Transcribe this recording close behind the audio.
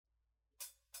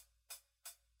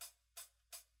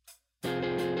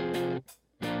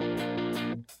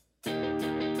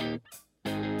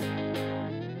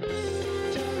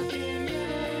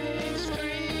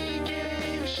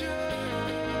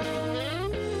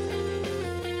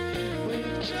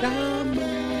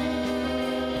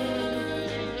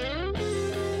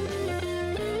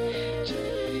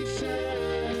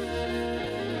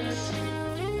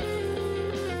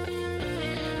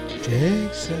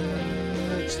Jake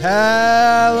Sachs.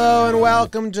 Hello and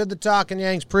welcome to the Talkin'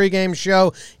 Yanks pregame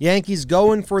show. Yankees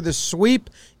going for the sweep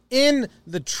in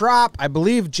the Trop. I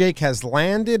believe Jake has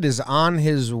landed, is on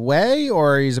his way,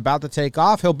 or he's about to take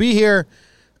off. He'll be here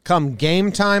come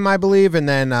game time, I believe, and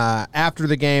then after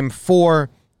the game for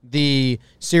the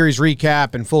series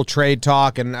recap and full trade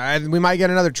talk. And we might get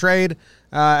another trade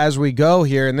as we go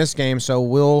here in this game, so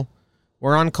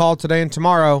we're on call today and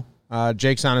tomorrow.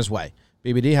 Jake's on his way.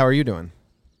 BBD, how are you doing?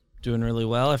 Doing really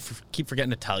well. I keep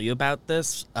forgetting to tell you about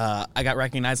this. I got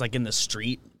recognized in the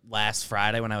street last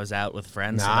Friday when I was out with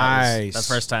friends. Nice. So that's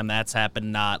the first time that's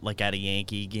happened, not at a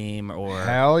Yankee game or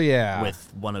hell yeah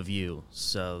with one of you.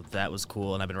 So that was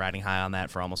cool, and I've been riding high on that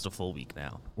for almost a full week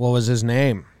now. What was his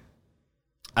name?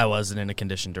 I wasn't in a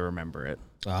condition to remember it.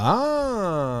 Oh,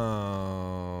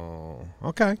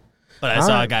 okay. But I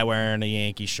saw a guy wearing a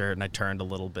Yankee shirt, and I turned a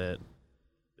little bit.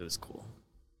 It was cool.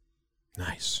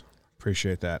 Nice.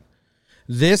 Appreciate that.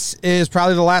 This is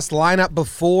probably the last lineup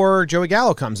before Joey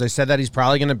Gallo comes. They said that he's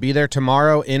probably going to be there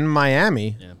tomorrow in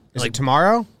Miami. Yeah. Is it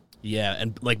tomorrow? Yeah,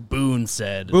 and Boone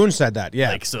said. Boone said that,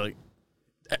 yeah.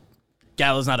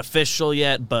 Gallo's not official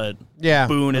yet, but yeah,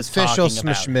 Boone is official talking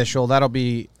about smishmishal. That'll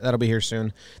be here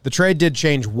soon. The trade did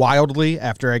change wildly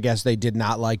after I guess they did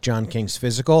not like John King's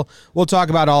physical. We'll talk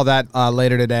about all that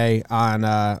later today on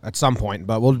at some point,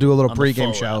 but we'll do a little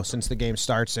pregame show since the game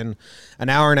starts in an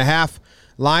hour and a half.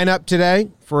 Lineup today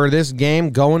for this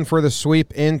game, going for the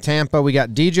sweep in Tampa. We got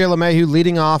DJ LeMahieu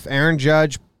leading off, Aaron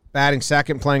Judge batting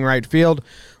second, playing right field.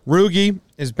 Rugi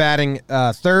is batting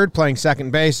third, playing second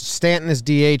base. Stanton is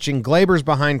DHing. Glaber's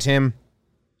behind him.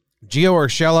 Gio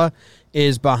Urshela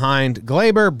is behind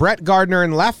Glaber. Brett Gardner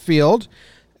in left field.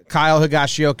 Kyle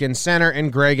Higashioka in center.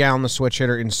 And Greg Allen, the switch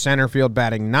hitter, in center field,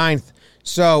 batting ninth.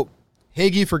 So,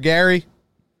 Higgy for Gary.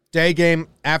 Day game,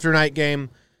 after night game.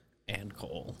 And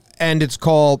Cole. And it's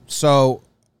Cole, so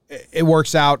it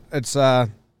works out. It's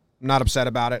not upset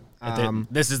about it.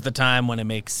 This is the time when it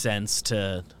makes sense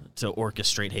to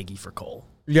orchestrate Higgy for Cole.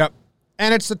 Yep.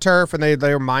 And it's the turf, and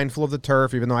they're mindful of the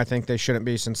turf, even though I think they shouldn't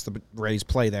be since the Rays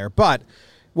play there. But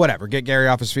whatever, get Gary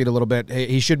off his feet a little bit.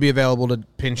 He should be available to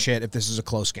pinch hit if this is a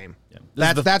close game.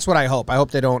 Yeah. That's what I hope. I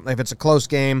hope they don't. If it's a close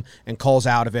game and Cole's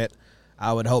out of it,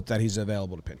 I would hope that he's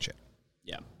available to pinch hit.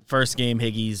 Yeah. First game,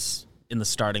 Higgy's in the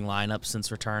starting lineup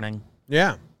since returning.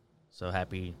 Yeah. So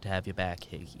happy to have you back,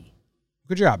 Higgy.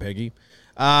 Good job, Higgy.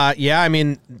 Yeah, I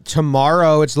mean,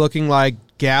 tomorrow it's looking like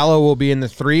Gallo will be in the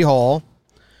 3-hole,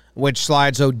 which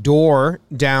slides Odor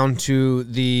down to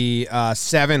the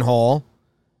 7-hole,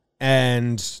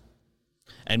 and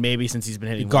maybe since he's been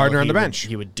hitting Gardner on the bench,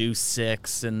 he would do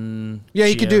 6 and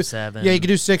he could do 7. Yeah, he could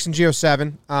do 6 and Geo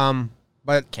 7.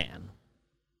 But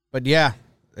yeah,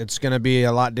 it's going to be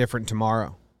a lot different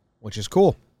tomorrow, which is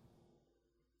cool.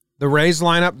 The Rays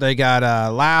lineup, they got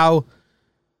Lau,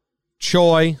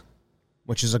 Choi,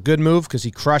 which is a good move because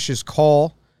he crushes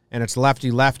Cole, and it's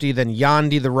lefty-lefty. Then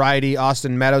Yandy, the righty.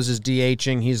 Austin Meadows is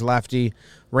DHing. He's lefty.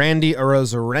 Randy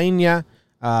Arozarena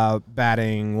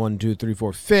batting 1, 2, 3,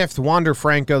 4, 5th. Wander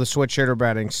Franco, the switch hitter,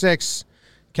 batting 6th.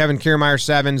 Kevin Kiermaier,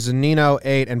 7th. Zanino,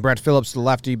 8th. And Brett Phillips, the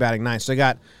lefty, batting 9th. So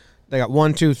they got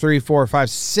 1, 2, 3, 4, 5,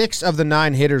 6 of the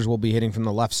 9 hitters will be hitting from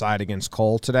the left side against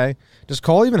Cole today. Does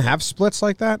Cole even have splits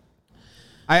like that?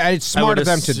 It's smart of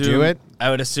them to do it. I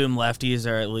would assume lefties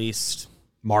are at least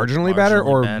marginally better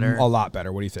or a lot better.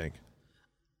 What do you think?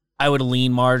 I would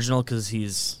lean marginal because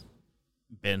he's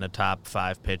been a top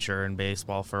 5 pitcher in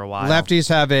baseball for a while. Lefties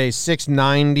have a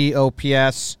 690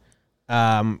 OPS,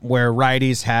 where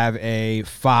righties have a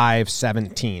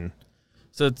 517.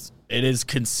 So it is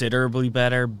considerably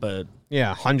better, but yeah,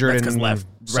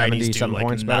 170 some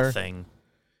points nothing. Better.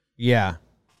 Yeah.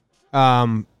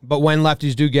 But when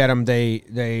lefties do get them,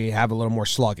 they have a little more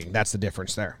slugging. That's the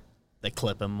difference there. They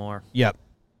clip him more. Yep.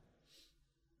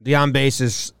 The on base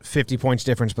is 50 points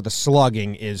difference, but the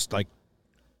slugging is like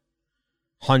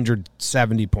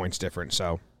 170 points different.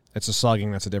 So it's a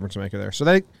slugging that's a difference maker there. So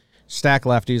they stack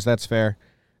lefties. That's fair.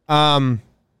 My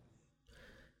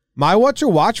what to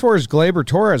watch for is Gleyber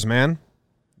Torres, man.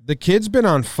 The kid's been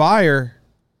on fire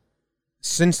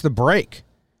since the break.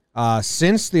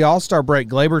 Since the All-Star break,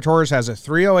 Gleyber Torres has a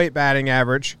 308 batting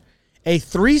average, a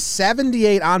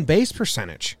 378 on-base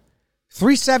percentage.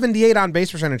 378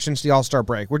 on-base percentage since the All-Star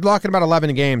break. We're talking about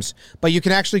 11 games, but you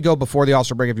can actually go before the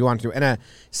All-Star break if you want to. And a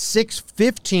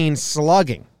 615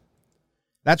 slugging.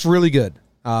 That's really good.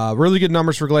 Really good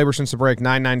numbers for Gleyber since the break,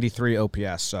 993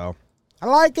 OPS. So I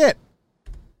like it.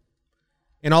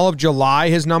 In all of July,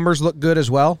 his numbers look good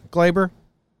as well, Glaber,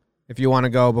 if you want to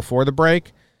go before the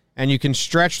break. And you can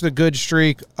stretch the good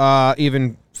streak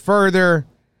even further,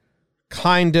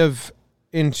 kind of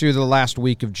into the last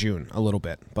week of June a little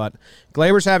bit. But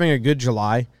Glaber's having a good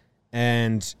July,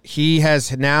 and he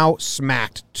has now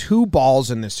smacked 2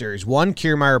 balls in this series. One,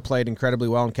 Kiermaier played incredibly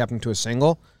well and kept him to a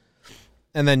single.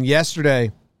 And then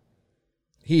yesterday,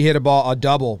 he hit a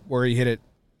double where he hit it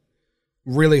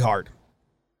really hard.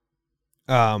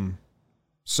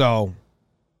 So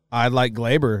I'd like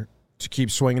Glaber to keep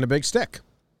swinging a big stick.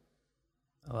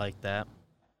 I like that.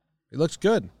 He looks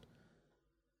good.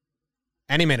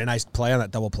 And he made a nice play on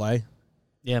that double play.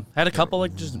 Yeah, had a couple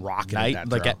just rocking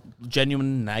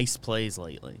genuine nice plays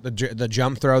lately. The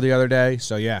jump throw the other day.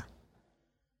 So yeah,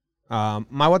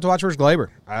 my what to watch for is Glaber.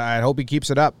 I hope he keeps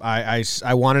it up. I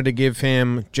wanted to give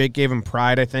him. Jake gave him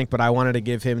Pride, I think, but I wanted to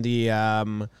give him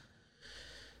the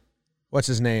what's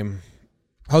his name,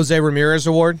 Jose Ramirez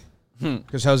Award.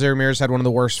 Because Jose Ramirez had one of the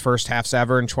worst first halves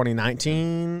ever in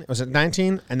 2019. Was it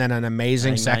 19? And then an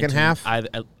amazing second half.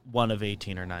 One of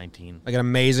 18 or 19. Like an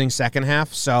amazing second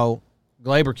half. So,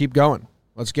 Glaber, keep going.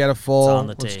 Let's get a full.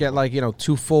 Let's get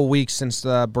 2 full weeks since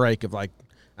the break of like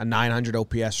a 900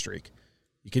 OPS streak.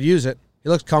 You could use it. He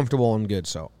looks comfortable and good.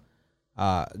 So,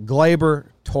 Glaber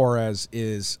Torres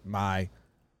is my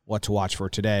what to watch for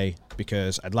today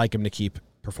because I'd like him to keep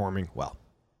performing well.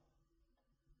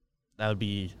 That would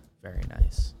be very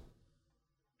nice.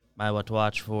 My what to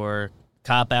watch for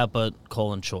cop out, but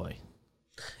Cole and Choi.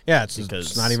 Yeah,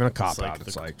 it's not even a cop out.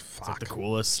 It's like the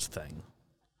coolest thing.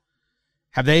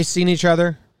 Have they seen each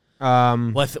other? I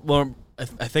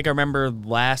think I remember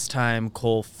last time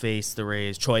Cole faced the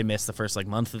Rays, Choi missed the first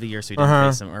month of the year, so he didn't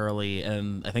face him early.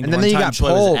 And I think then he got Choi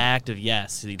pulled was active,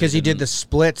 yes, because he did the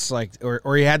splits,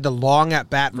 or he had the long at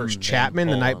bat versus Chapman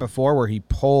the night before, where he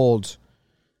pulled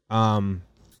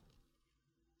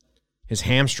his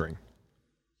hamstring.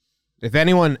 If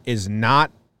anyone is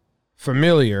not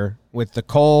familiar with the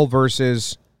Cole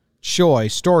versus Choi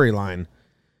storyline,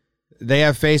 they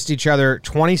have faced each other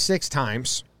 26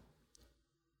 times.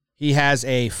 He has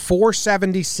a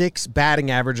 476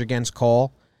 batting average against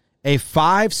Cole, a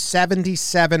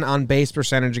 577 on base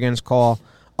percentage against Cole,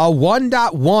 a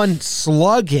 1.1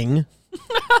 slugging,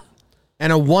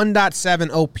 and a 1.7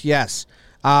 OPS.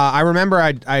 I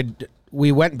remember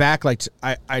we went back,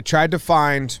 I tried to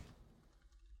find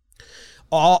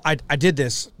all, I did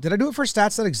this. Did I do it for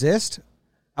Stats That Exist?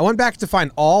 I went back to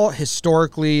find all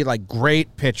historically,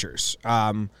 great pitchers.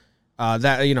 The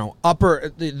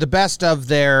best of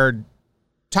their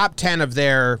top 10 of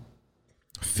their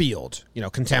field,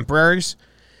 contemporaries,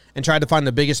 and tried to find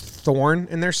the biggest thorn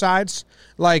in their sides.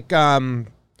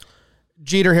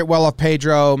 Jeter hit well off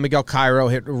Pedro. Miguel Cairo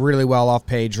hit really well off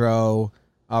Pedro.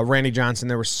 Randy Johnson,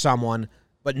 there was someone,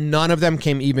 but none of them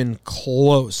came even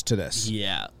close to this.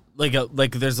 Yeah.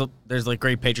 There's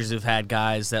great pitchers who've had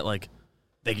guys that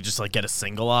they could just get a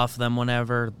single off them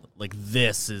whenever.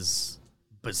 This is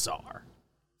bizarre.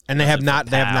 And they have not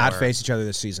faced each other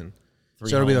this season.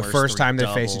 So it'll be the first time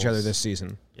they face each other this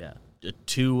season. Yeah. A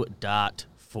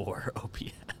 2.4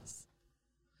 OPS.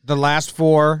 The last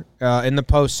 4 in the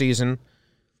postseason,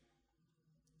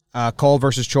 Cole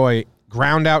versus Choi,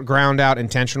 ground out,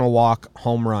 intentional walk,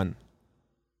 home run.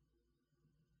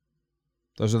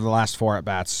 Those are the last 4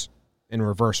 at-bats in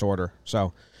reverse order.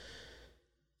 So,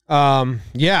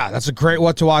 that's a great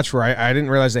what to watch for. I didn't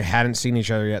realize they hadn't seen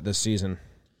each other yet this season.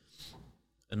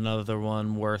 Another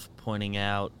one worth pointing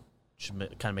out, should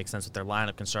kind of make sense with their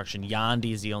lineup construction.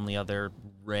 Yandy is the only other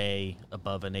Ray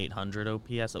above an 800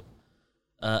 OPS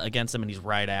against him, and he's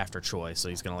right after Choi, so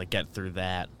he's going to get through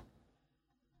that.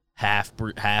 Half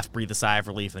breathe a sigh of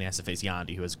relief, and he has to face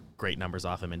Yandy, who has great numbers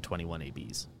off him in 21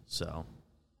 ABs. So,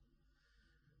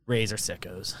 Rays are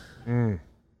sickos.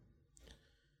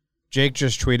 Jake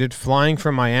just tweeted, flying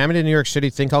from Miami to New York City,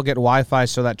 think I'll get Wi-Fi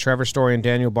so that Trevor Story and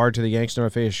Daniel Bard to the Yanks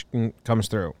notification comes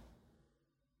through.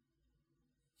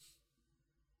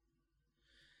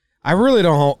 I really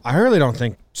don't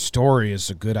think Story is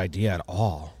a good idea at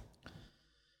all.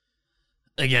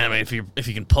 Again, if you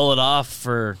can pull it off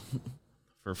for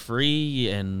free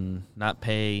and not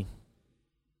pay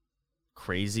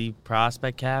crazy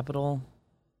prospect capital,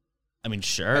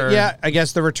 sure. Yeah, I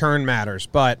guess the return matters,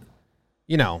 but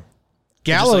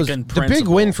Gallo's the big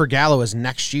win for Gallo is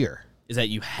next year. Is that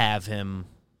you have him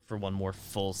for one more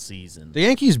full season. The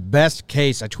Yankees' best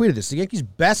case, I tweeted this, the Yankees'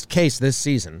 best case this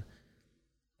season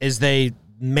is they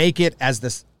make it as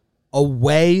this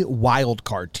away wild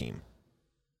card team.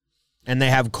 and they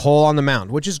have Cole on the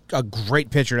mound, which is a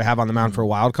great pitcher to have on the mound for a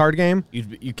wild card game.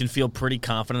 You can feel pretty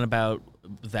confident about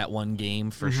that one game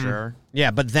for sure.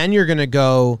 Yeah, but then you're going to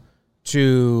go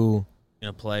to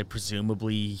play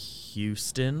presumably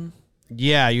Houston.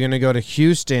 Yeah, you're going to go to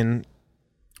Houston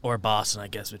or Boston, I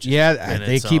guess. Which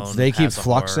they keep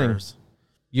fluxing.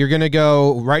 You're going to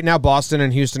go right now. Boston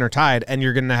and Houston are tied, and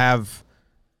you're going to have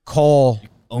Cole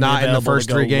only not in the first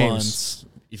 3 games. Once.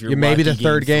 If you're maybe the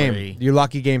third game. You're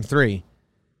lucky game 3.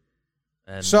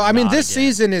 So I mean, this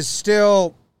season is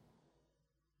still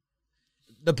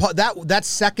that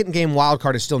second game wild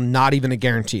card is still not even a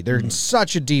guarantee. They're in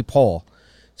such a deep hole.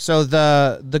 So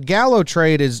the Gallo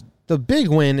trade is the big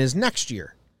win is next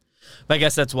year. But I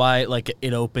guess that's why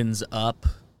it opens up,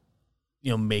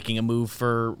 making a move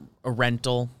for a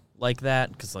rental like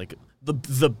that, because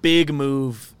the big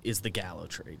move is the Gallo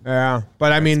trade. Yeah,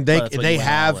 but I mean they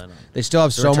still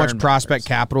have so much prospect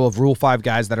capital of Rule 5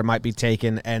 guys that might be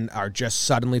taken and are just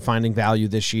suddenly finding value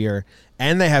this year,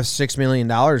 and they have $6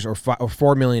 million or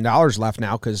 $4 million left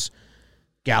now because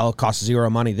Gallo costs 0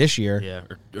 money this year. Yeah,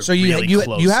 or so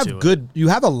you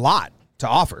have a lot to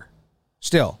offer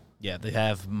still. Yeah, they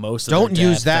have most of Don't their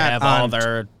use that. They have all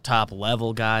their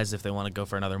top-level guys if they want to go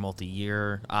for another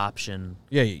multi-year option.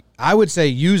 Yeah, I would say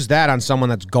use that on someone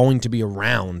that's going to be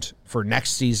around for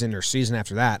next season or season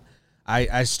after that.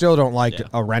 I still don't like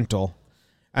a rental.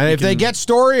 And if they get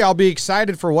Story, I'll be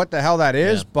excited for what the hell that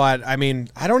is. Yeah. But, I mean,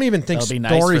 I don't even think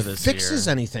Story fixes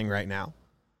anything right now.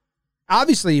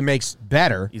 Obviously, he makes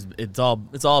better. It's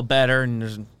all better,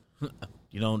 and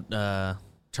you don't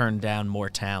turn down more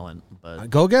talent.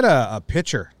 But go get a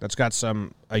pitcher that's got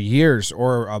a years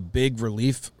or a big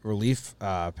relief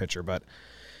pitcher. But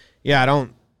yeah,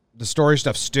 the Story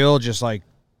stuff still just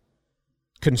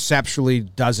conceptually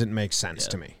doesn't make sense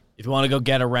to me. If you want to go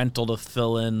get a rental to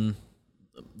fill in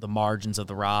the margins of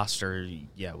the roster,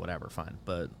 yeah, whatever, fine.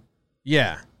 But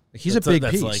yeah, he's a big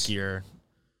piece. That's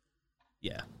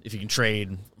if you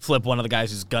can flip one of the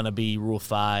guys who's gonna be Rule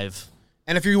 5.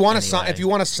 And if you want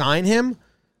to sign him,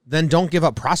 then don't give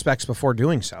up prospects before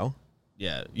doing so.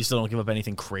 Yeah, you still don't give up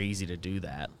anything crazy to do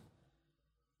that.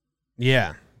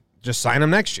 Yeah, just sign him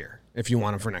next year if you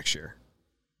want him for next year.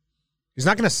 He's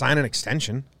not going to sign an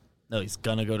extension. No, he's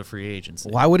going to go to free agency.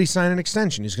 Why would he sign an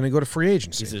extension? He's going to go to free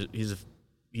agency.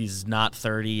 He's not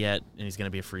 30 yet, and he's going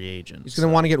to be a free agent. He's going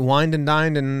to want to get wined and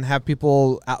dined and have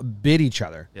people outbid each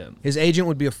other. Yeah. His agent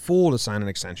would be a fool to sign an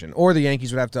extension, or the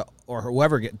Yankees would have to, or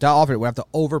whoever offered it would have to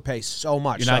overpay so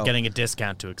much. You're not getting a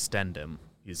discount to extend him.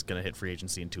 He's going to hit free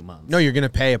agency in 2 months. No, you're going to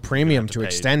pay a premium to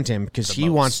extend him because he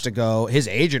wants to go. His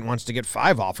agent wants to get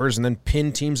 5 offers and then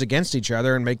pin teams against each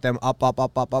other and make them up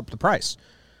the price.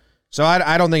 So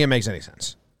I don't think it makes any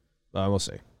sense. We'll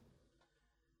see.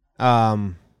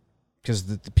 Because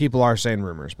the people are saying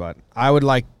rumors, but I would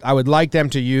like them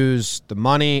to use the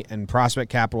money and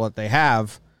prospect capital that they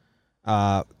have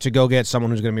to go get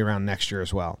someone who's going to be around next year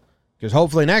as well. Because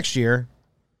hopefully next year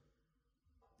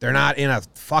they're not in a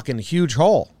fucking huge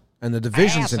hole and the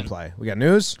division's in play. We got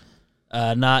news?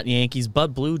 Not Yankees,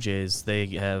 but Blue Jays. They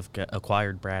have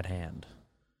acquired Brad Hand.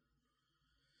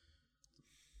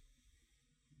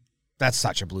 That's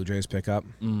such a Blue Jays pickup.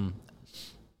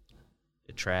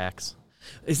 It tracks.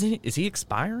 Is he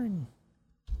expiring?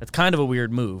 That's kind of a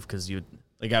weird move because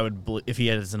if he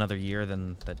has another year,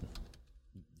 then that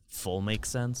full makes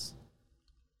sense.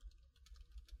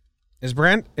 Is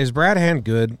Brad Hand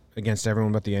good against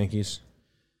everyone but the Yankees?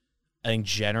 I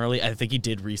think he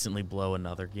did recently blow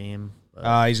another game.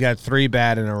 He's got 3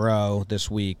 bad in a row this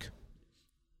week.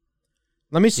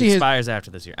 Let me see. He expires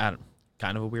after this year.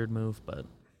 Kind of a weird move, but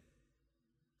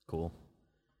cool.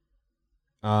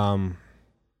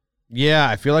 Yeah,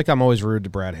 I feel like I'm always rude to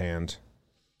Brad Hand.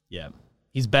 Yeah.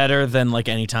 He's better than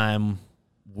any time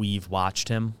we've watched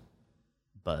him,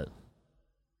 but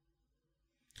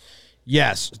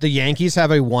yes, the Yankees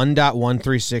have a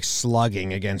 1.136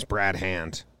 slugging against Brad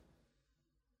Hand.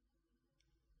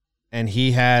 And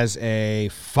he has a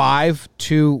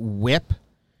 5.2 whip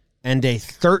and a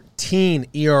 13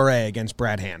 ERA against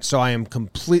Brad Hand. So I am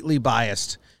completely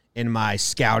biased in my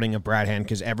scouting of Brad Hand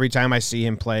because every time I see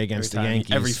him play against the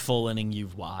Yankees, every full inning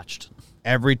you've watched,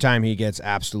 every time he gets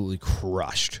absolutely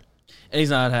crushed. And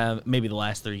he's not having, maybe the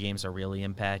last 3 games are really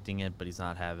impacting it, but he's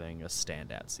not having a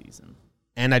standout season.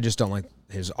 And I just don't like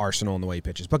his arsenal and the way he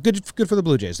pitches. But good for the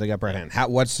Blue Jays. They got Brad Hand.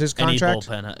 What's his contract?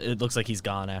 Bullpen, it looks like he's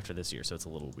gone after this year, so it's a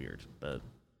little weird. But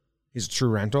he's a true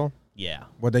rental? Yeah.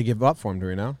 What'd they give up for him, do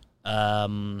we know?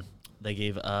 They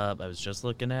gave up, I was just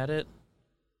looking at it,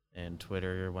 and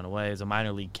Twitter went away. As a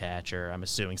minor league catcher, I'm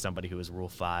assuming somebody who is Rule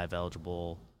 5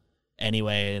 eligible,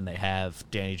 anyway, and they have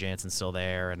Danny Jansen still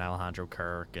there and Alejandro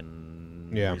Kirk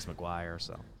and Reese McGuire.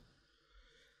 So,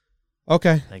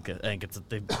 okay, I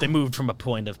think they moved from a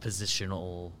point of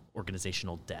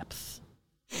organizational depth.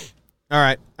 All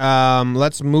right,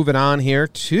 let's move it on here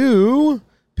to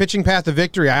pitching path to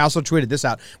victory. I also tweeted this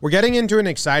out. We're getting into an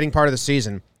exciting part of the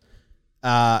season.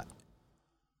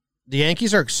 The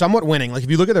Yankees are somewhat winning. Like, if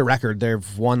you look at their record,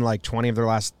 they've won like 20 of their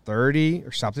last 30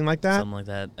 or something like that. Something like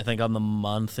that. I think on the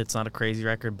month it's not a crazy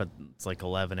record, but it's like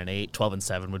 11-8.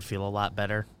 12-7 would feel a lot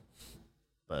better.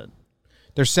 But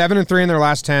they're 7-3 in their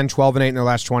last 10, 12-8 in their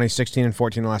last 20,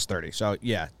 16-14 in the last 30. So,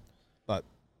 yeah. But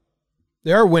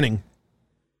they are winning,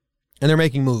 and they're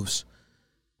making moves.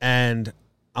 And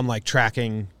I'm like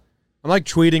tweeting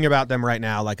about them right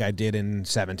now like I did in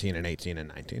 17 and 18 and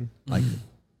 19.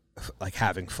 Like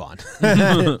having fun.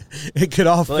 It could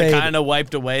all fade. They kind of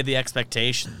wiped away the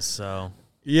expectations, so.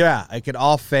 Yeah, it could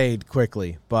all fade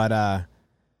quickly. But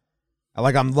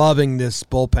I'm loving this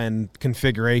bullpen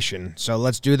configuration. So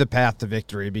let's do the path to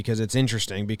victory because it's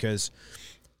interesting because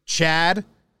Chad,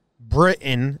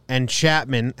 Britton, and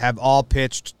Chapman have all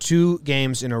pitched 2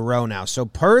 games in a row now. So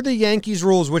per the Yankees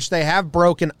rules, which they have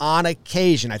broken on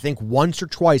occasion, I think once or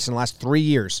twice in the last 3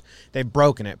 years, they've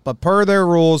broken it. But per their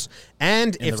rules,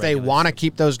 and if they want to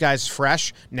keep those guys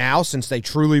fresh now, since they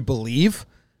truly believe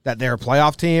that they're a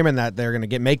playoff team and that they're going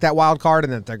to make that wild card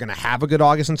and that they're going to have a good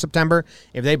August and September,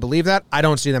 if they believe that, I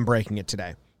don't see them breaking it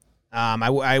today.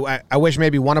 I wish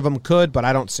maybe one of them could, but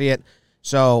I don't see it.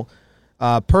 So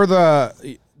per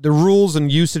the rules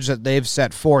and usage that they've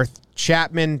set forth,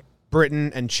 Chapman,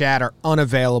 Britton, and Chad are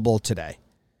unavailable today.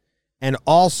 And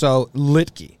also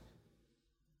Litke.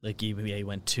 He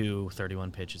went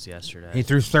 31 pitches yesterday. He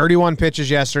threw 31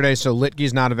 pitches yesterday, so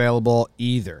Litke's not available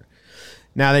either.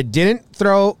 Now, they didn't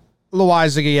throw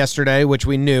Loaizaga yesterday, which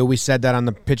we knew. We said that on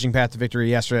the pitching path to victory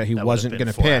yesterday. He wasn't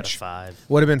going to pitch.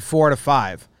 Would have been 4 out of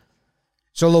 5.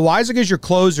 So Loaizaga is your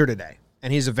closer today,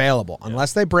 and he's available,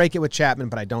 unless they break it with Chapman,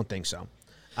 but I don't think so.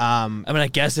 I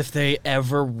guess if they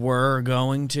ever were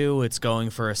going to, it's going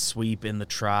for a sweep in the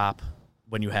Trop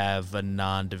when you have a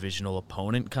non-divisional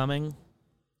opponent coming.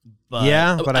 But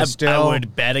I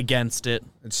would bet against it.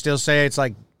 I'd still say it's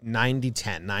like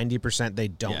 90-10. 90% they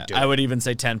don't do it. I would even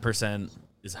say 10%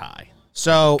 is high.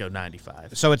 So go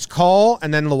 95. So it's Cole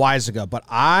and then Loaizaga, but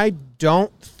I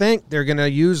don't think they're going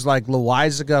to use like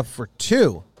Loaizaga for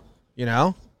 2, you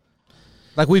know?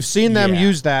 Like, we've seen them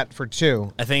use that for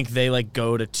 2. I think they,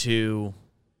 go to 2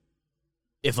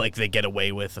 if, they get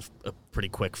away with a pretty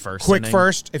quick first inning.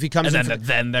 First, if he comes and in.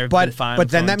 Then they're fine. But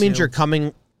then that means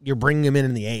 2. you're bringing him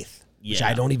in the 8th, which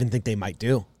I don't even think they might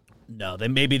do. No,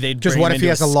 then maybe they'd bring him in to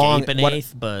escape an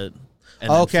 8th, but...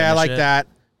 Okay, I like that.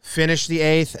 Finish the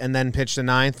 8th and then pitch the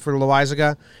 9th for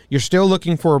Loaizaga. You're still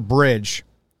looking for a bridge.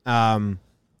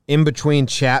 In between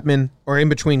Chapman or in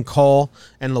between Cole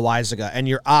and Loaizaga. And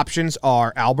your options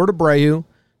are Albert Abreu,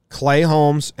 Clay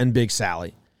Holmes, and Big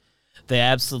Sally. They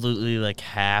absolutely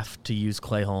have to use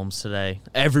Clay Holmes today.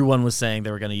 Everyone was saying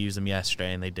they were going to use him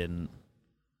yesterday, and they didn't.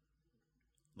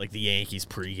 The Yankees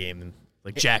pregame.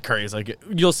 Jack Curry's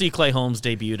you'll see Clay Holmes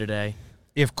debut today.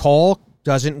 If Cole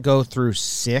doesn't go through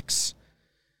 6,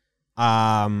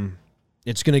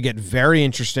 it's going to get very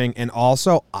interesting. And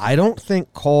also, I don't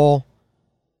think Cole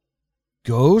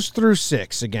goes through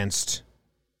 6 against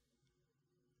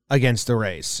the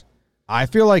Rays. I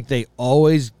feel like they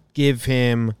always give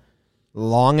him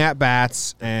long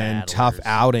at-bats and tough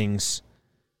outings.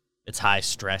 It's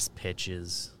high-stress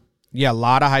pitches. Yeah, a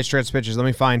lot of high-stress pitches. Let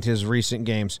me find his recent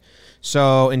games.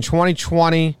 So in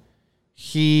 2020,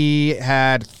 he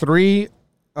had 3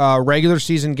 regular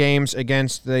season games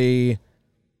against the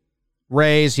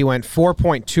Rays. He went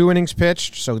 4.2 innings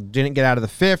pitched, so didn't get out of the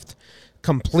 5th.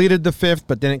 Completed the 5th,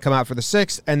 but didn't come out for the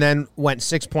 6th, and then went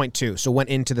 6.2, so went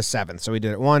into the 7th. So he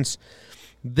did it once.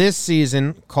 This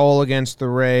season, Cole against the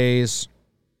Rays,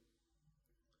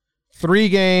 3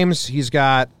 games. He's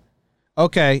got,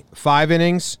 5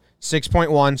 innings,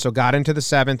 6.1, so got into the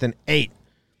 7th, and 8.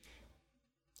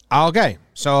 Okay,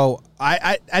 so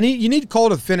you need Cole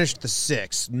to finish the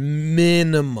 6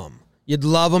 minimum. You'd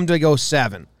love him to go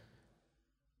 7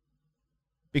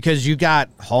 because you got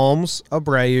Holmes,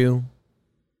 Abreu,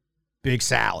 Big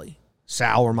Sally,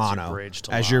 Sal Romano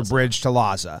as your bridge to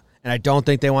Laza. And I don't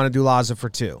think they want to do Laza for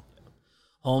 2.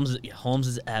 Holmes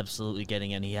is absolutely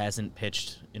getting in. He hasn't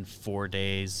pitched in 4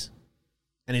 days.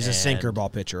 And he's a sinker ball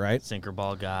pitcher, right? Sinker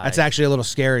ball guy. That's actually a little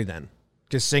scary then.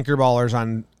 Because sinker ballers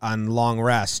on long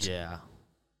rest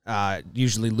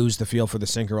usually lose the feel for the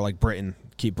sinker like Britton.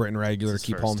 Keep Britton regular,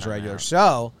 keep Holmes regular. Out.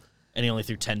 So... And he only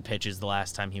threw 10 pitches the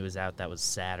last time he was out. That was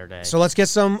Saturday. So let's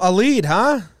get a lead,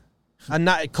 huh?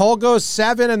 Cole goes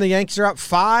 7 and the Yankees are up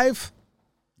 5.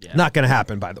 Yeah. Not going to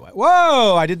happen, by the way.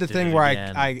 Whoa! I did the thing where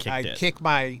I kicked kick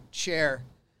my chair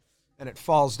and it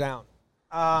falls down.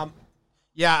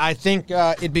 Yeah, I think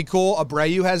it'd be cool.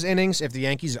 Abreu has innings. If the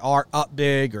Yankees are up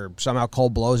big or somehow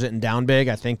Cole blows it and down big,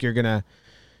 I think you're going to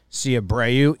see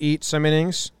Abreu eat some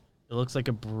innings. It looks like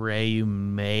Abreu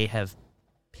may have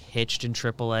pitched in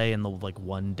AAA in the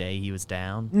one day he was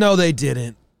down. No, they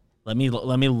didn't. Let me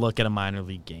look at a minor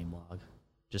league game log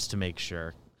just to make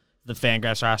sure. The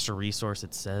Fangraphs roster resource,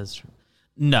 it says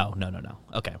no.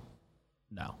 Okay,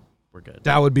 no, we're good.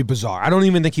 That would be bizarre. I don't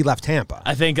even think he left Tampa.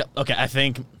 I think look,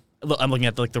 I'm looking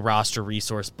at the roster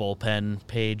resource bullpen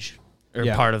page or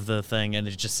part of the thing, and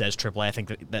it just says AAA. I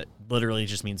think that literally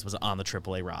just means it was on the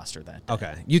AAA roster that day.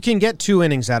 Okay, you can get 2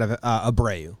 innings out of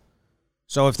Abreu.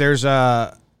 So if there's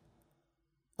Allen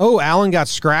got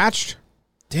scratched.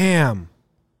 Damn.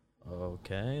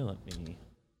 Okay, let me.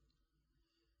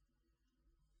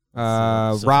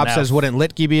 Rob says, wouldn't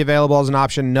Litke be available as an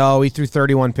option? No, he threw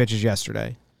 31 pitches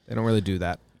yesterday. They don't really do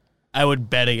that. I would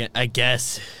bet again. I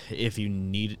guess if you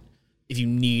needed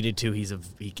to,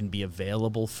 he can be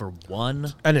available for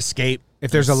one. An escape.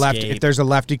 If there's a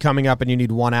lefty coming up and you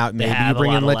need one out, maybe you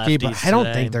bring in Litke. But I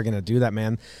don't think they're going to do that,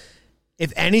 man.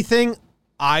 If anything,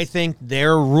 I think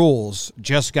their rules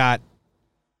just got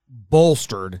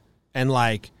bolstered and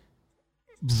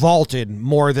vaulted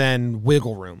more than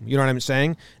wiggle room. You know what I'm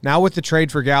saying? Now with the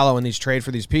trade for Gallo and these trade for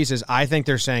these pieces, I think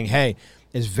they're saying, hey,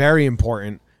 it's very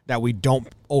important that we don't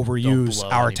overuse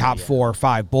our top 4 or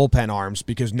 5 bullpen arms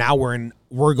because now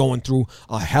we're going through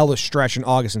a hellish stretch in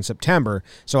August and September.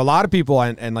 So a lot of people,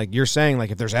 and like you're saying,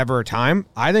 if there's ever a time,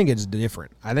 I think it's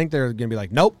different. I think they're going to be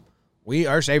like, nope, we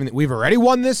are saving it. We've already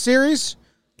won this series.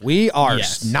 We are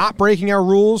not breaking our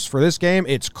rules for this game.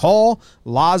 It's Cole,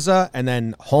 Laza, and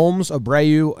then Holmes,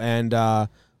 Abreu, and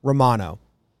Romano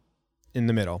in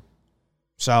the middle.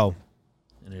 So.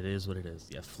 And it is what it is.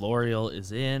 Yeah, Florial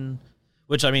is in,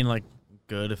 which, I mean,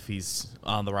 good if he's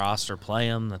on the roster, play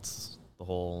him. That's the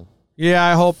whole. Yeah,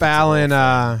 I hope Allen.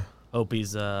 Hope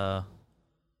he's okay.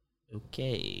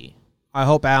 I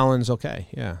hope Allen's okay,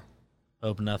 yeah.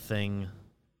 Hope nothing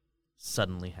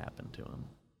suddenly happened to him.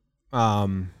 Yeah,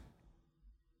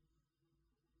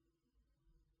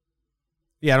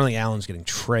 I don't think Allen's getting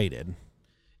traded.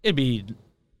 It'd be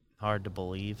hard to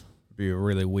believe. It'd be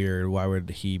really weird. Why would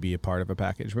he be a part of a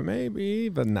package? But maybe,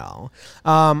 but no.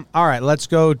 All right, let's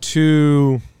go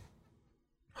to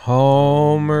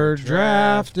Homer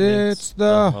Draft. It's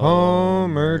the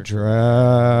Homer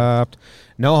Draft.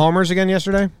 No homers again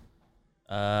yesterday?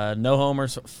 No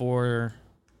homers for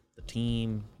the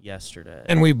team yesterday.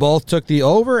 And we both took the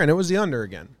over, and it was the under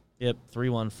again. Yep,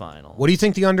 3-1 final. What do you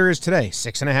think the under is today?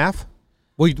 6.5?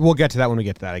 We'll get to that when we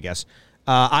get to that, I guess.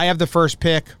 I have the first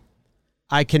pick.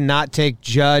 I cannot take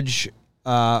Judge,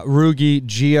 Rugi,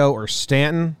 Gio, or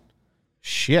Stanton.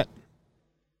 Shit.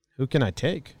 Who can I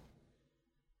take?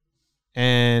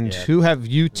 And who have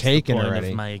you taken the point already?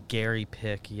 Of my Gary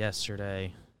pick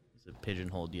yesterday it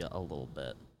pigeonholed you a little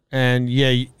bit. And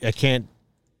yeah, I can't.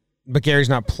 But Gary's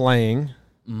not playing.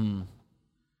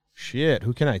 Shit,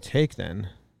 who can I take then?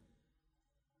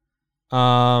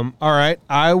 All right,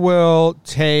 I will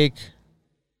take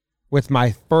with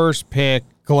my first pick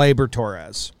Gleyber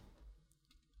Torres.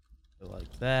 I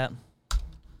like that.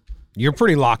 You're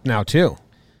pretty locked now too.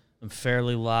 I'm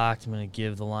fairly locked. I'm going to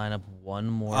give the lineup one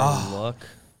more look.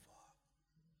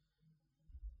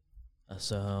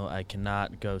 So I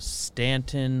cannot go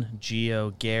Stanton,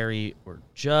 Gio, Gary, or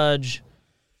Judge.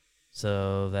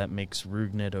 So that makes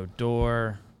Rougned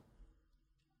Odor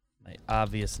my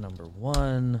obvious number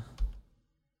one.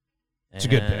 It's a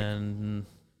good pick. And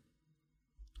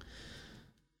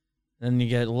then you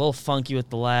get a little funky with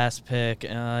the last pick.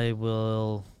 I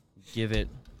will give it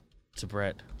to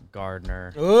Brett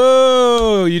Gardner.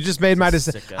 Oh, you just made my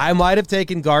decision. I might have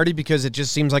taken Gardy because it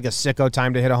just seems like a sicko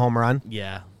time to hit a home run.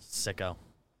 Yeah, sicko.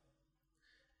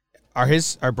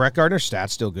 Are Brett Gardner's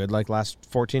stats still good like last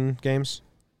 14 games?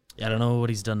 Yeah, I don't know what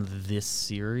he's done this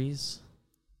series.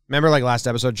 Remember last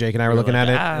episode, Jake and I were looking at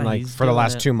it, and for the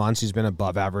last 2 months, he's been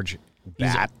above average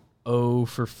bat. He's 0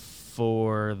 for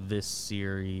 4 this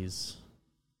series.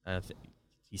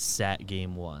 He sat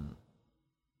game 1.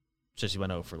 Just he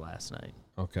went 0 for last night.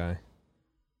 Okay.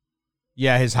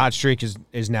 Yeah, his hot streak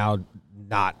is now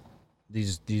not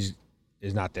these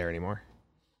is not there anymore.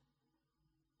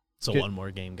 So one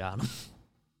more game got him.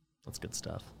 That's good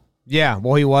stuff. Yeah,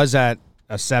 well, he was at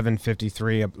a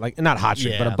 753, not hot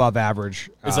streak, but above average.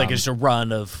 It's like just a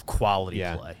run of quality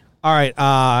play. All right.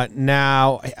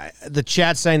 Now, the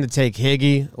chat's saying to take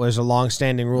Higgy. There's a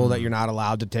long-standing rule that you're not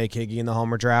allowed to take Higgy in the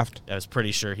Homer draft. I was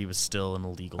pretty sure he was still an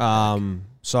illegal pick.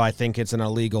 So I think it's an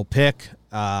illegal pick,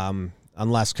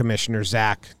 unless Commissioner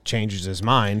Zach changes his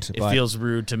mind. It feels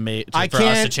rude for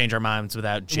us to change our minds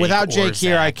without Jake. Without Jake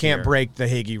here, Zach I can't break the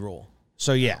Higgy rule.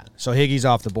 So, yeah. So Higgy's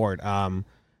off the board.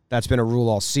 That's been a rule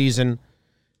all season.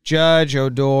 Judge,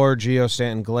 Odor, Gio,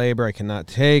 Stanton, Glaber, I cannot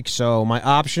take. So my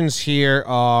options here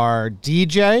are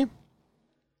DJ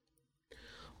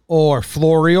or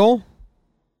Florial.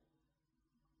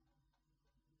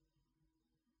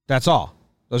 That's all.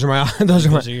 Those are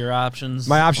your options.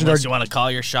 My options Unless you want to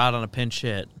call your shot on a pinch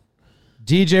hit.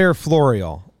 DJ or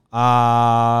Florial.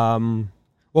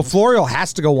 Well, Florial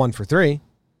has to go 1 for 3.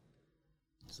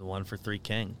 It's the 1 for 3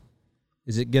 king.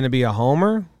 Is it going to be a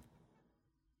homer?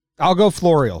 I'll go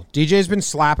Florial. DJ's been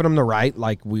slapping him to right, and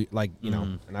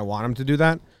I want him to do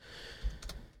that.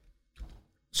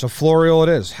 So Florial it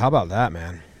is. How about that,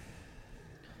 man?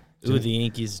 Ooh, the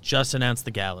Yankees just announced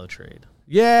the Gallo trade.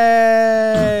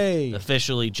 Yay!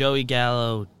 Officially, Joey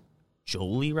Gallo,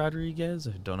 Jolie Rodriguez.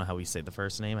 I don't know how we say the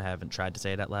first name. I haven't tried to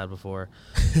say it out loud before.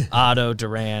 Otto,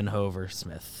 Duran, Hover,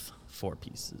 Smith. 4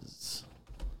 pieces.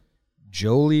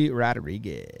 Jolie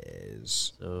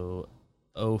Rodriguez. So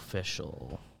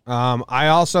official. I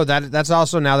also that's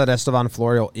also now that Estevan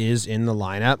Florial is in the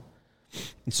lineup.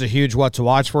 It's a huge what to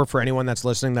watch for anyone that's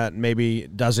listening that maybe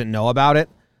doesn't know about it.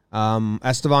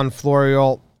 Estevan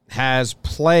Florial has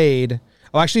played.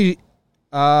 Oh, actually,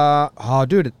 the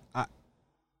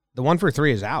 1 for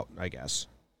 3 is out, I guess.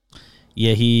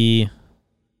 Yeah,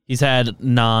 he's had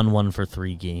non 1 for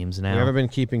 3 games now. We haven't been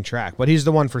keeping track, but he's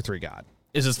the 1 for 3 god.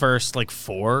 Is his first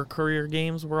 4 career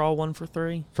games were all 1 for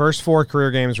 3? First 4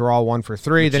 career games were all 1 for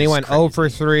 3. Then he went crazy. 0 for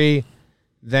 3.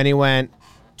 Then he went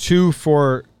 2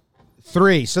 for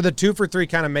 3. So the 2 for 3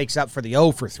 kind of makes up for the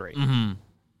 0 for 3. Mm-hmm.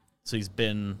 So he's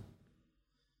been.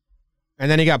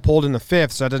 And then he got pulled in the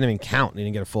 5th, so that doesn't even count. He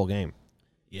didn't get a full game.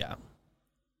 Yeah.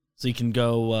 So he can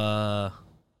go.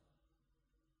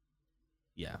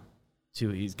 Yeah.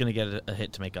 He's going to get a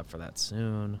hit to make up for that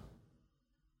soon.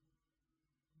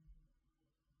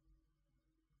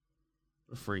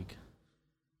 A freak.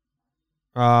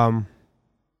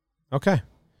 Okay.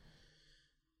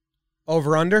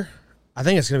 Over under? I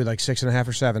think it's gonna be like 6.5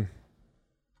 or 7.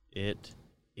 It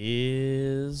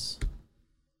is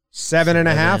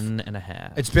 7.5.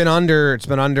 7.5. It's been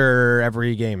under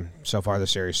every game so far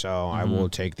this series, so I will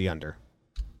take the under.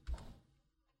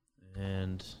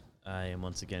 And I am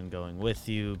once again going with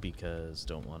you because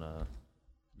don't want to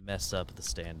mess up the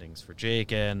standings for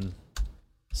Jake and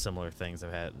similar things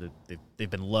I've had. They've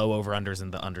been low over-unders,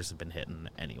 and the unders have been hitting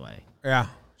anyway. Yeah.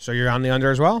 So you're on the under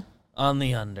as well? On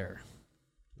the under.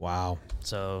 Wow.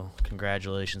 So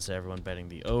congratulations to everyone betting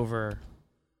the over.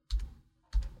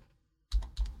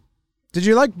 Did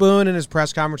you like Boone in his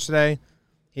press conference today?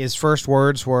 His first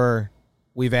words were,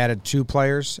 "We've added 2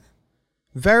 players."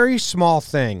 Very small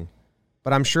thing,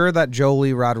 but I'm sure that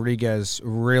Jolie Rodriguez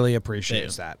really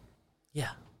appreciates that.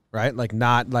 Yeah. Right?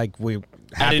 Not like we.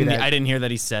 I didn't hear that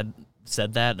he said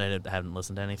that. I haven't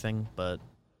listened to anything, but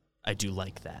I do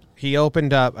like that. He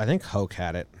opened up. I think Hoke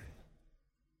had it.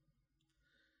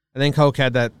 I think Hoke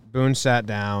had that. Boone sat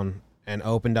down and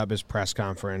opened up his press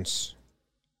conference.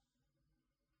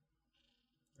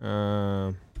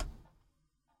 Maybe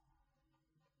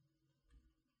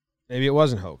it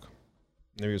wasn't Hoke.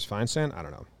 Maybe it was Feinstein. I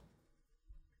don't know.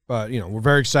 But we're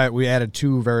very excited. We added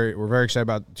we're very excited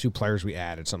about 2 players we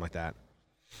added, something like that.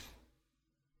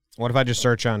 What if I just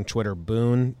search on Twitter,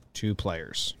 Boone, 2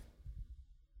 players?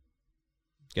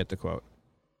 Get the quote.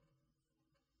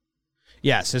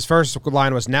 Yes, his first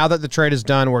line was, "Now that the trade is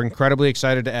done, we're incredibly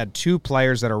excited to add 2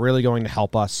 players that are really going to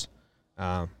help us."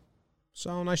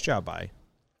 So nice job, bye.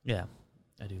 Yeah,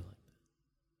 I do like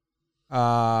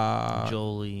that.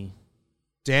 Jolie.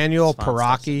 Daniel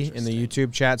Paraki in the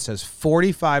YouTube chat says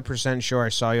 45% sure I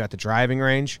saw you at the driving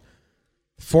range.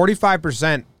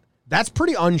 45%, that's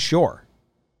pretty unsure.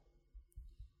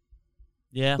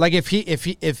 Yeah. Like if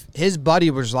his buddy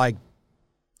was like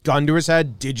gun to his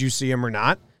head, did you see him or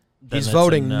not? Then he's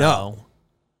voting no.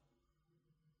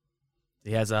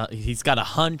 He's got a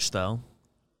hunch though.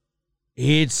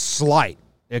 It's slight.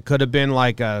 It could have been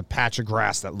like a patch of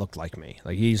grass that looked like me.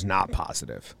 Like he's not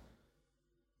positive.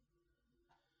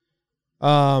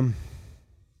 All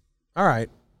right.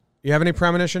 You have any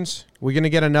premonitions? We're going to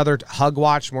get another hug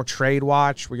watch, more trade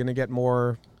watch. We're going to get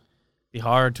more. Be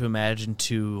hard to imagine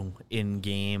 2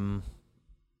 in-game.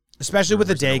 Especially with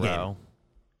the day game.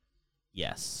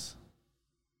 Yes.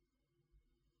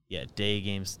 Yeah, day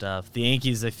game stuff. The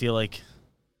Yankees, I feel like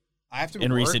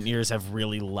in recent years have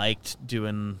really liked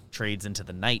doing trades into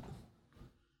the night.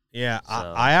 Yeah,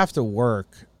 so. I have to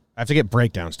work. I have to get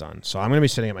breakdowns done. So I'm going to be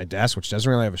sitting at my desk, which doesn't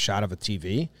really have a shot of a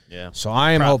TV. Yeah. So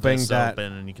I am hoping that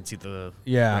open and you can see the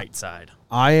right side.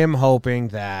 I am hoping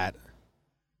that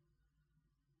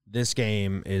this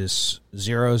game is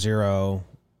 0-0,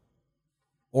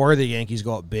 or the Yankees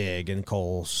go up big and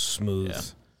Cole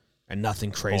smooth, and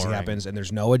nothing crazy happens, and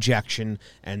there's no ejection,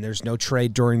 and there's no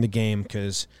trade during the game,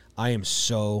 because I am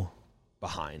so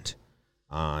behind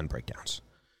on breakdowns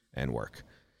and work.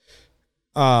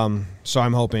 So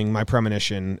I'm hoping my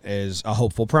premonition is a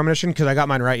hopeful premonition, because I got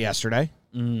mine right yesterday.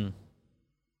 You're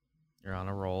on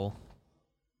a roll.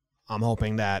 I'm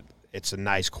hoping that it's a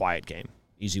nice, quiet game.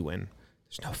 Easy win.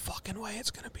 There's no fucking way it's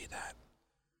going to be that.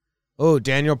 Oh,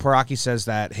 Daniel Paraki says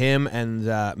that him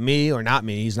and me, or not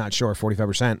me, he's not sure,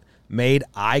 45%, made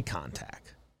eye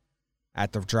contact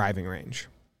at the driving range.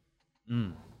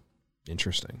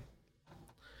 Interesting.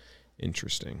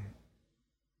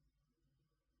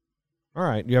 All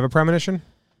right. You have a premonition?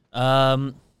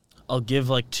 I'll give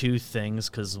like two things,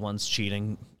 because one's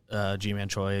cheating. G-Man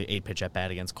Choi, 8-pitch at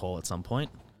bat against Cole at some point.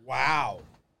 Wow.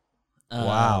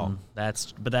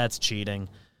 That's cheating.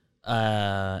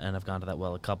 And I've gone to that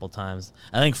well a couple times.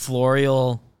 I think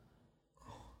Florial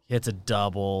hits a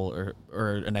double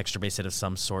or an extra base hit of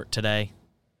some sort today.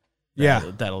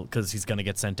 That'll because he's going to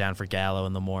get sent down for Gallo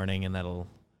in the morning, and that'll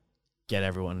get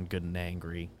everyone good and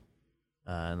angry.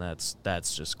 And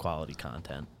that's just quality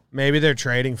content. Maybe they're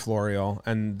trading Florial,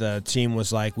 and the team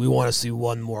was like, "We want to see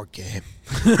one more game."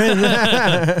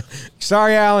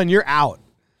 Sorry, Alan, you're out.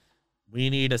 We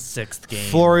need a sixth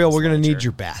game. Florial, we're going to need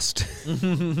your best.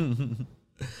 Damn.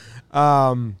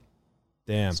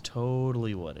 That's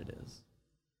totally what it is.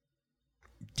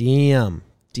 Damn.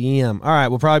 All right,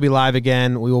 we'll probably be live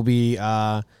again. We will be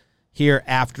here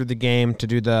after the game to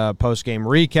do the post-game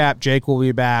recap. Jake will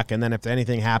be back, and then if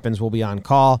anything happens, we'll be on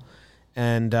call.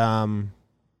 And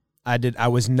I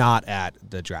was not at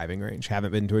the driving range.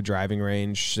 Haven't been to a driving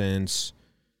range since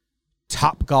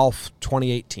Top Golf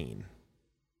 2018.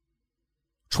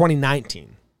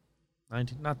 2019.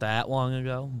 Not that long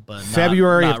ago, but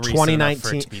February not of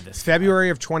 2019. February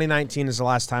of 2019 is the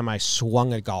last time I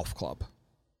swung a golf club.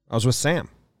 I was with Sam.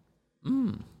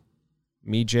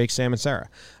 Me, Jake, Sam, and Sarah.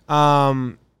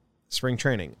 Spring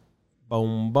training.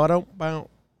 Boom, boom.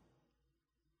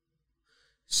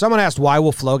 Someone asked, why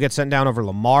will Flo get sent down over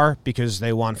Lamar? Because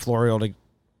they want Florial to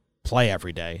play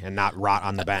every day and not rot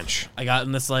on the bench. I got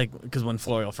in this, because when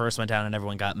Florial first went down and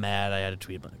everyone got mad, I had a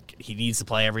tweet, he needs to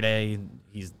play every day.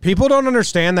 People don't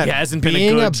understand that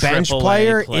being a bench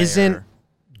player isn't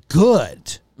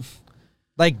good.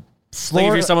 If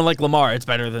you're someone like Lamar, it's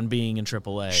better than being in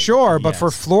AAA. Sure, but for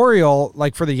Florial,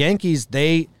 for the Yankees,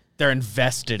 they're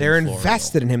invested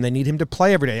in him. They need him to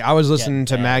play every day. I was listening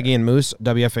to Maggie and Moose,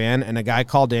 WFAN, and a guy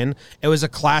called in. It was a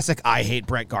classic I hate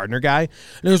Brett Gardner guy. And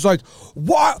it was like,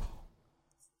 what?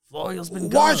 Florial's been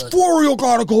good. Why's Florial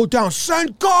got to go down?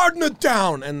 Send Gardner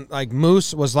down. And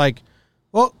Moose was like,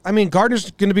 well, I mean, Gardner's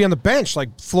going to be on the bench.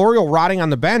 Florial rotting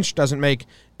on the bench doesn't make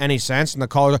any sense. And the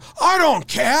caller, I don't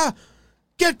care.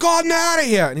 Get Gardner out of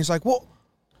here. And he's like, well,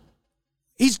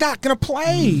 he's not going to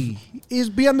play. He's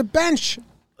be on the bench.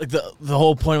 The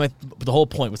whole point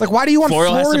was why do you want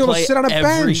Florial to sit on a bench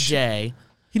every day?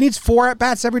 He needs 4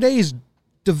 at-bats every day. He's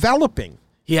developing.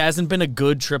 He hasn't been a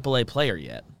good AAA player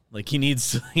yet. He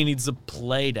needs to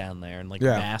play down there and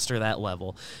master that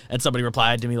level. And somebody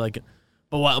replied to me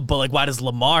but why does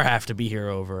Lamar have to be here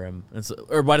over him?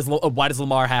 Or why does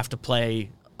Lamar have to play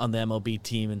on the MLB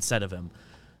team instead of him?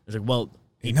 It's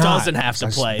he doesn't have to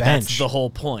play. That's the whole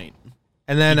point.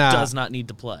 And then he does not need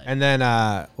to play. And then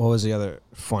what was the other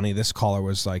funny? This caller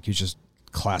was he's just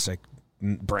classic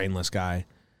brainless guy.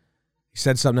 He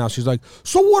said something else. He's like,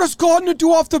 so what does Gardner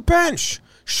do off the bench?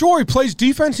 Sure, he plays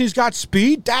defense. He's got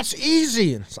speed. That's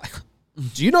easy. And it's like,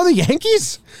 do you know the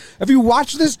Yankees? Have you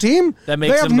watched this team? They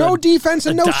have no defense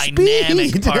and no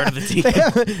speed. Part of the team.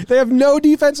 They have no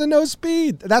defense and no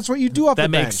speed. That's what you do off the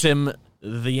bench. That makes him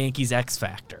the Yankees' X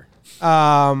factor.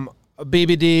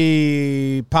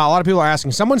 BBD, a lot of people are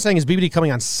asking. Someone's saying, is BBD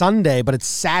coming on Sunday, but it's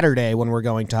Saturday when we're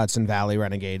going to Hudson Valley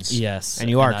Renegades. Yes. And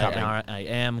you are coming. I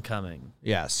am coming.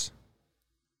 Yes.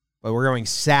 But we're going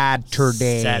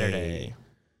Saturday.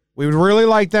 We would really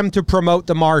like them to promote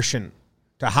The Martian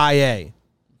to High A.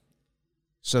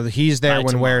 So that he's there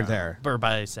when we're there. Or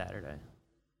by Saturday.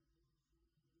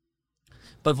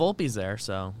 But Volpe's there,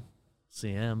 so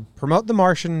see him. Promote The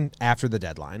Martian after the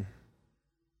deadline.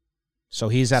 So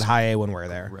he's at High A when we're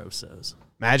there. Grossos.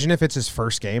 Imagine if it's his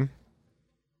first game.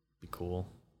 Be cool.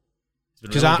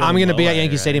 Because I'm going to be at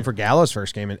Yankee Stadium for Gallo's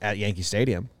first game at Yankee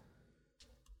Stadium.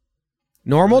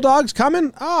 Normal Dog's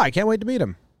coming? Oh, I can't wait to meet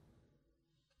him.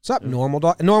 What's up, Normal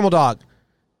Dog? Normal Dog,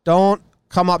 don't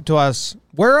come up to us.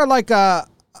 Wear like a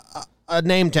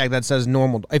name tag that says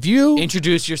Normal. If you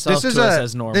introduce yourself to us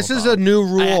as Normal This is Dog. a new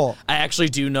rule. I actually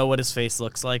do know what his face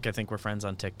looks like. I think we're friends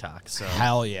on TikTok. So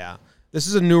hell yeah. This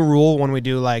is a new rule when we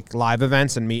do like live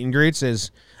events and meet and greets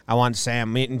is I want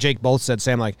Sam, me and Jake both said,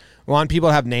 Sam, like, we want people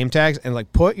to have name tags and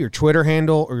like put your Twitter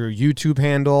handle or your YouTube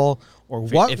handle or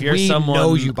what if you're we someone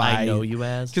know you by. I know you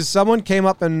as. Because someone came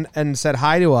up and said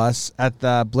hi to us at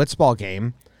the Blitzball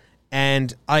game,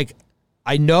 and like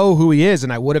I know who he is,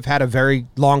 and I would have had a very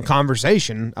long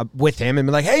conversation with him and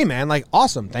be like, hey man, like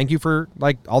awesome, thank you for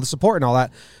like all the support and all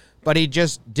that, but he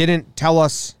just didn't tell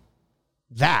us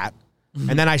that.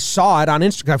 And then I saw it on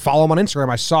Instagram. I follow him on Instagram.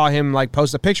 I saw him like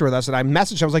post a picture with us, and I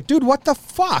messaged him. I was like, dude, what the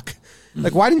fuck?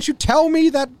 Like, why didn't you tell me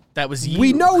that was you?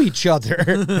 We know each other.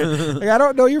 Like, I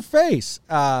don't know your face.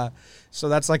 So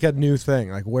that's like a new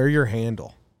thing. Like, wear your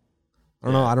handle. I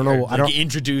don't know. I don't know. Like,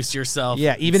 introduce yourself.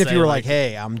 Yeah, even if you were like,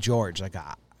 hey, I'm George. Like,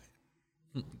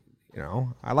 you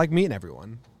know, I like meeting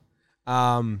everyone.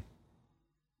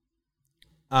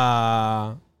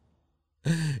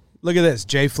 Look at this.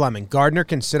 Jay Fleming. Gardner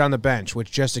can sit on the bench, which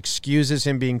just excuses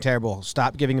him being terrible.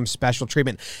 Stop giving him special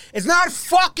treatment. It's not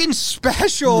fucking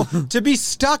special to be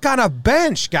stuck on a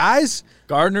bench, guys.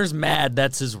 Gardner's mad.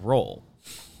 That's his role.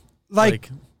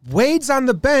 Like Wade's on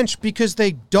the bench because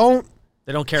they don't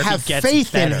care if have he gets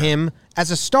faith better. in him as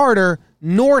a starter,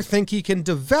 nor think he can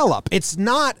develop. It's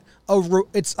not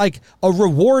it's like a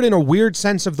reward in a weird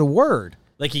sense of the word.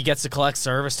 Like he gets to collect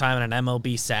service time and an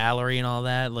MLB salary and all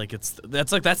that. Like that's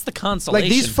the consolation.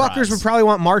 Like these fuckers prize. would probably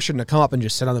want Martian to come up and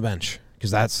just sit on the bench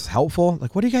because that's helpful.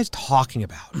 Like, what are you guys talking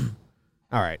about?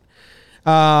 All right.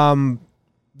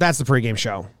 That's the pregame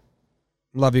show.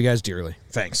 Love you guys dearly.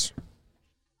 Thanks.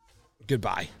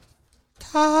 Goodbye.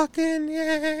 Talking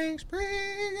Yanks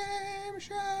pregame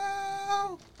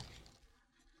show.